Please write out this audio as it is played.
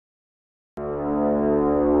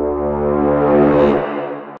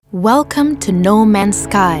Welcome to No Man's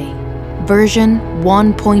Sky, version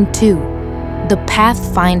 1.2, the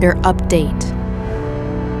Pathfinder update.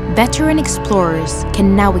 Veteran explorers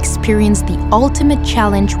can now experience the ultimate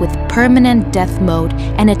challenge with permanent death mode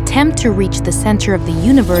and attempt to reach the center of the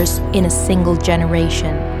universe in a single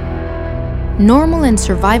generation. Normal and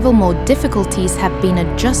survival mode difficulties have been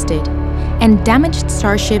adjusted, and damaged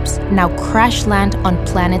starships now crash land on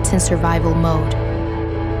planets in survival mode.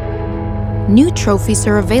 New trophies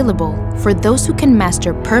are available for those who can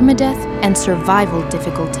master permadeath and survival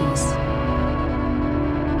difficulties.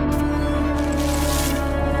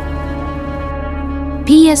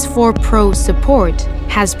 PS4 Pro support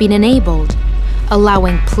has been enabled,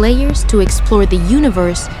 allowing players to explore the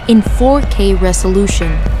universe in 4K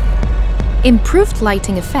resolution. Improved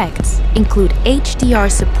lighting effects include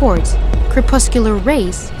HDR support, crepuscular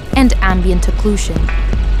rays, and ambient occlusion.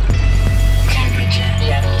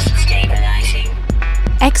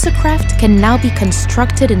 Exocraft can now be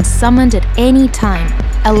constructed and summoned at any time,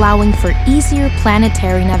 allowing for easier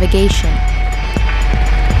planetary navigation.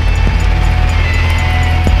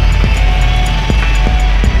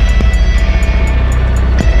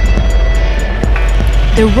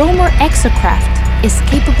 The Roamer Exocraft is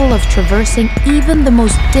capable of traversing even the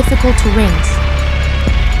most difficult terrains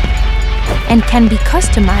and can be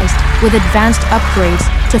customized with advanced upgrades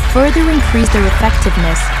to further increase their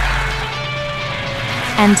effectiveness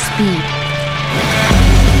and speed.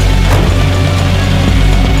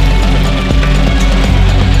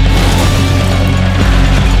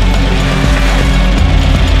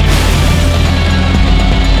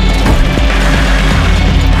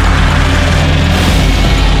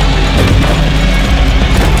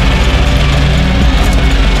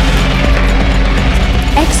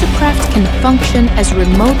 Exocraft can function as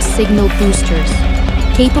remote signal boosters,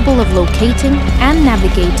 capable of locating and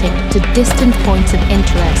navigating to distant points of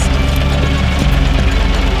interest.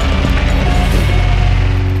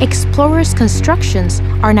 Explorers' constructions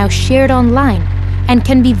are now shared online and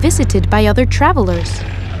can be visited by other travelers.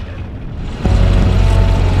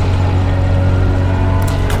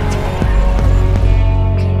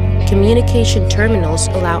 Communication terminals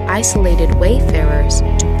allow isolated wayfarers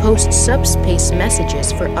to post subspace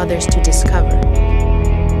messages for others to discover.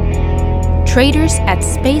 Traders at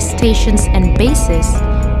space stations and bases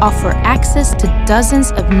offer access to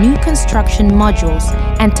dozens of new construction modules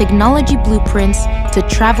and technology blueprints to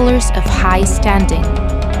travelers of high standing.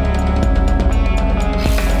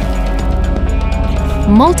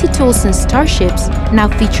 Multi-tools and starships now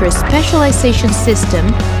feature a specialization system,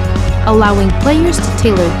 allowing players to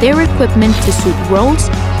tailor their equipment to suit roles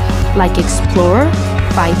like explorer,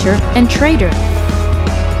 fighter, and trader.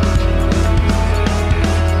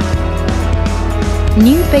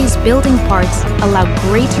 New base building parts allow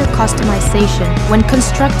greater customization when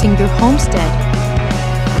constructing your homestead.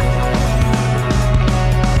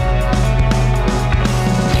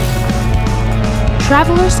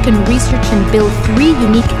 Travelers can research and build 3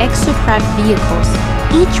 unique exocraft vehicles,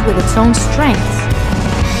 each with its own strengths.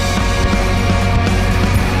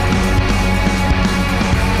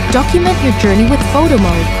 Document your journey with photo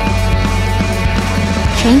mode.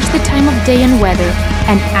 Change the time of day and weather,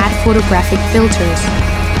 and add photographic filters.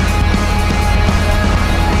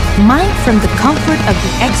 Mine from the comfort of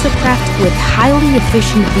the Exocraft with highly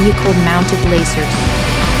efficient vehicle-mounted lasers.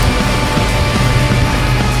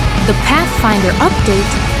 The Pathfinder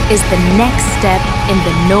update is the next step in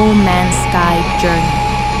the No Man's Sky journey.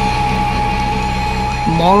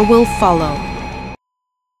 More will follow.